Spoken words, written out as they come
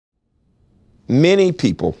Many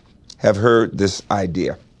people have heard this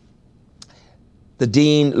idea. The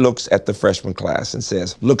dean looks at the freshman class and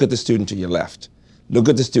says, look at the student to your left. Look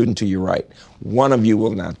at the student to your right. One of you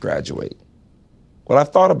will not graduate. Well,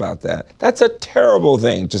 I've thought about that. That's a terrible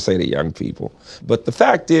thing to say to young people. But the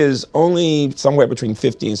fact is, only somewhere between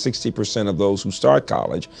 50 and 60% of those who start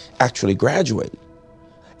college actually graduate.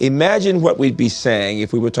 Imagine what we'd be saying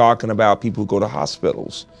if we were talking about people who go to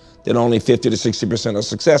hospitals, that only 50 to 60% are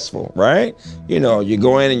successful, right? You know, you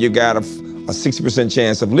go in and you've got a 60%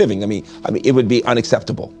 chance of living. I mean, it would be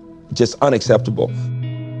unacceptable, just unacceptable.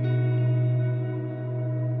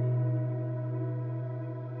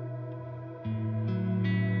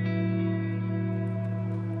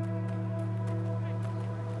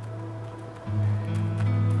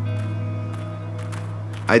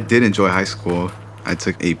 I did enjoy high school. I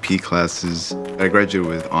took AP classes. I graduated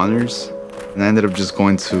with honors, and I ended up just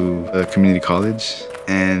going to a community college.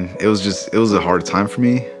 And it was a hard time for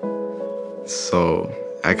me. So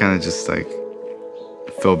I kind of just like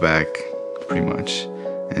fell back pretty much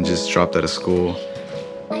and just dropped out of school.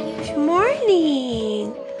 Good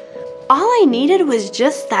morning. All I needed was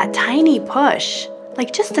just that tiny push,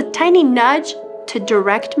 like just a tiny nudge to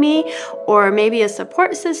direct me, or maybe a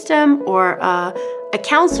support system, or a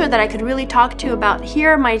counselor that I could really talk to about,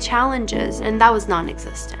 here are my challenges, and that was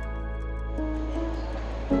non-existent.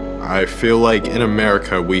 I feel like in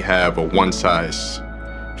America we have a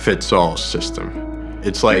one-size-fits-all system.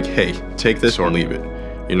 It's like, hey, take this or leave it.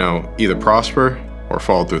 You know, either prosper or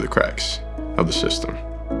fall through the cracks of the system.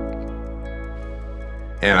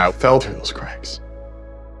 And I fell through those cracks.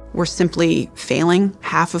 We're simply failing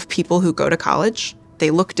half of people who go to college.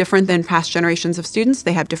 They look different than past generations of students.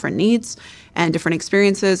 They have different needs and different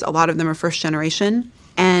experiences. A lot of them are first generation.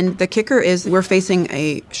 And the kicker is we're facing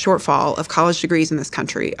a shortfall of college degrees in this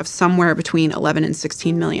country of somewhere between 11 and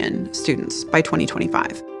 16 million students by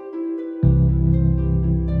 2025.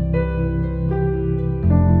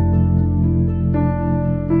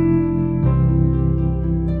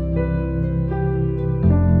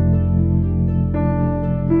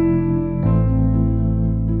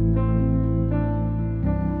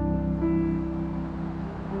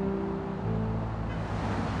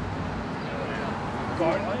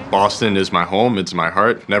 Boston is my home, it's my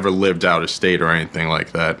heart. Never lived out of state or anything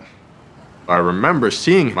like that. I remember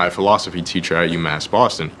seeing my philosophy teacher at UMass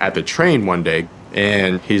Boston at the train one day,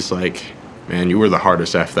 and he's like, man, you were the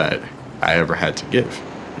hardest F that I ever had to give.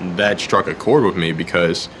 And that struck a chord with me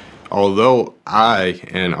because although I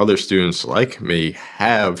and other students like me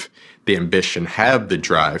have the ambition, have the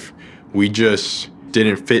drive, we just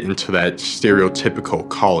didn't fit into that stereotypical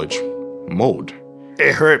college mold.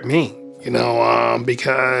 It hurt me. You know,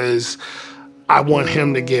 because I want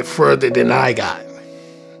him to get further than I got,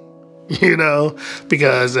 you know,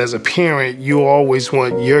 because as a parent, you always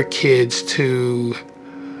want your kids to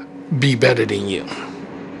be better than you.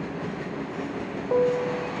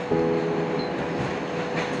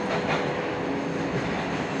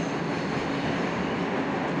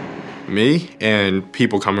 Me and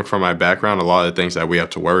people coming from my background, a lot of the things that we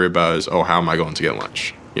have to worry about is, oh, how am I going to get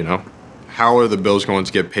lunch, you know? How are the bills going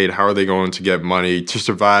to get paid? How are they going to get money to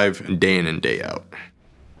survive day in and day out?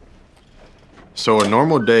 So a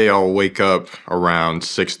normal day, I'll wake up around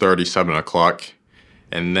 6:30, 7 o'clock,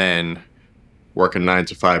 and then work a 9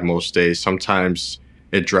 to 5 most days. Sometimes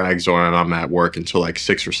it drags on and I'm at work until like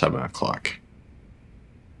 6 or 7 o'clock.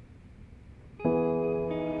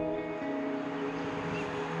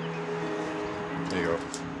 There you go.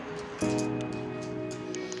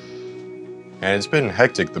 And it's been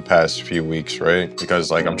hectic the past few weeks, right?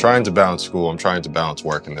 Because like I'm trying to balance school, I'm trying to balance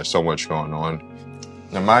work, and there's so much going on.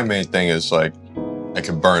 And my main thing is like, I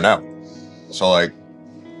can burn out. So like,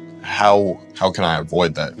 how can I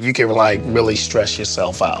avoid that? You can like really stress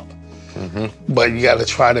yourself out. But you gotta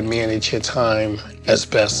try to manage your time as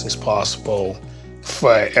best as possible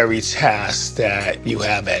for every task that you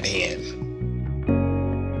have at hand.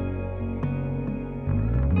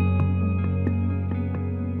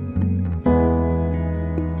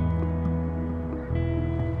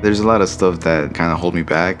 There's a lot of stuff that kind of hold me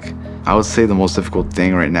back. I would say the most difficult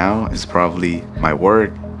thing right now is probably my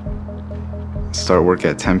work. Start work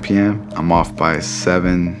at 10 p.m. I'm off by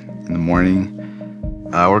 7 in the morning.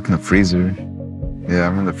 I work in the freezer. Yeah,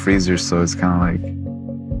 I'm in the freezer, so it's kind of like,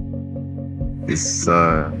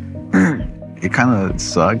 it kind of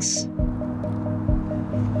sucks.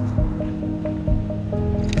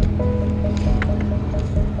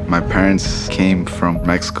 My parents came from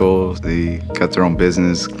Mexico. They got their own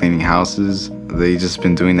business, cleaning houses. They just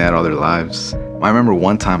been doing that all their lives. I remember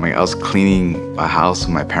one time I was cleaning a house with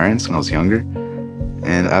my parents when I was younger,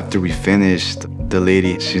 And after we finished, the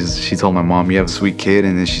lady, she told my mom, "You have a sweet kid."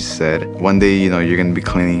 And then she said, "One day, you're gonna be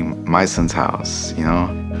cleaning my son's house,"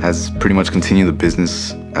 has pretty much continued the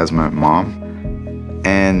business as my mom.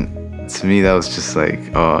 And to me, that was just like,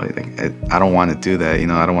 oh, I don't want to do that.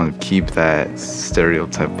 I don't want to keep that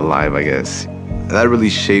stereotype alive, I guess. That really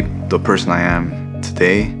shaped the person I am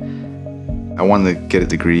today. I wanted to get a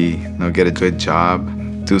degree, get a good job,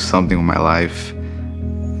 do something with my life.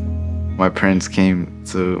 My parents came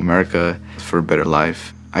to America for a better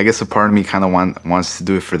life. I guess a part of me kind of wants to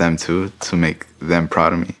do it for them too, to make them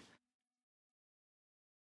proud of me.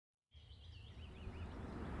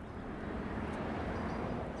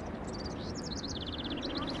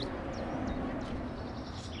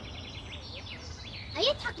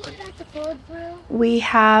 We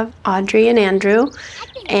have Audrey and Andrew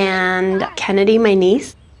and Kennedy, my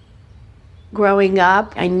niece. Growing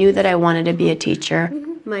up, I knew that I wanted to be a teacher.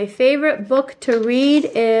 My favorite book to read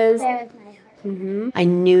is... I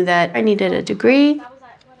knew that I needed a degree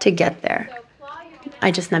to get there.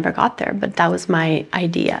 I just never got there, but that was my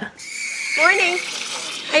idea. Morning.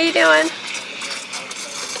 How you doing?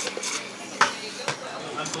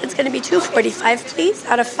 It's going to be 2:45, please,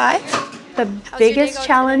 out of 5. The biggest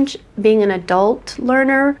challenge being an adult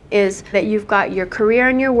learner is that you've got your career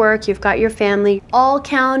and your work, you've got your family, all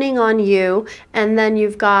counting on you, and then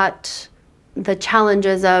you've got the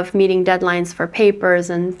challenges of meeting deadlines for papers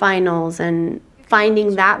and finals, and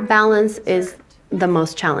finding that balance is the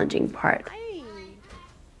most challenging part.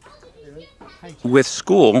 With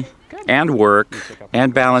school and work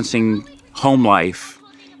and balancing home life,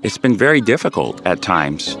 it's been very difficult at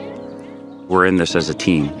times. We're in this as a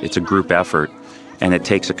team. It's a group effort, and it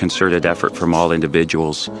takes a concerted effort from all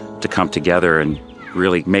individuals to come together and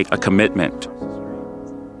really make a commitment.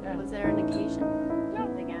 Was there an occasion?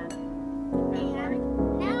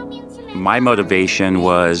 My motivation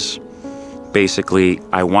was basically,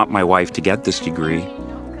 I want my wife to get this degree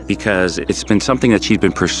because it's been something that she's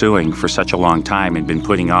been pursuing for such a long time and been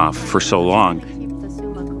putting off for so long.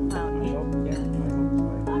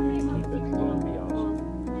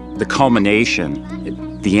 The culmination,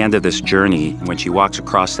 at the end of this journey, when she walks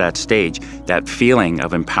across that stage, that feeling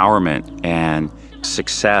of empowerment and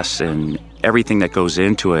success and everything that goes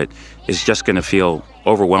into it is just going to feel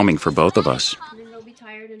overwhelming for both of us. And then they'll be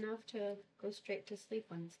tired enough to go straight to sleep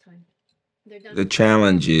when it's time. The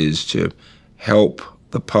challenge is to help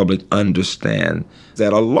the public understand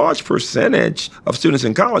that a large percentage of students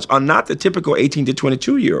in college are not the typical 18 to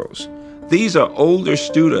 22-year-olds. These are older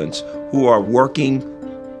students who are working.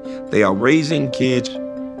 They are raising kids,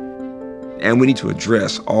 and we need to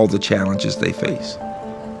address all the challenges they face.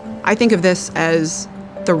 I think of this as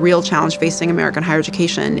the real challenge facing American higher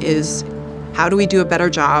education is how do we do a better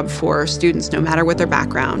job for students, no matter what their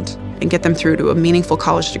background, and get them through to a meaningful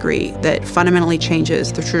college degree that fundamentally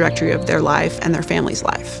changes the trajectory of their life and their family's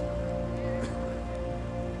life.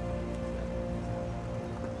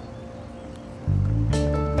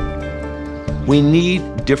 We need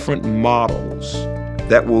different models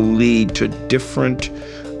that will lead to different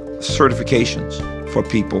certifications for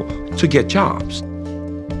people to get jobs.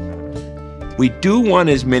 We do want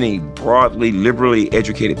as many broadly, liberally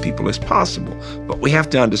educated people as possible, but we have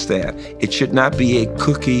to understand it should not be a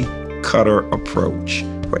cookie-cutter approach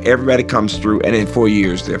where everybody comes through and in 4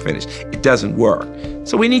 years they're finished. It doesn't work.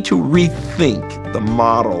 So we need to rethink the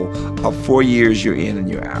model of 4 years you're in and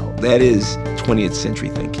you're out. That is 20th century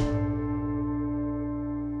thinking.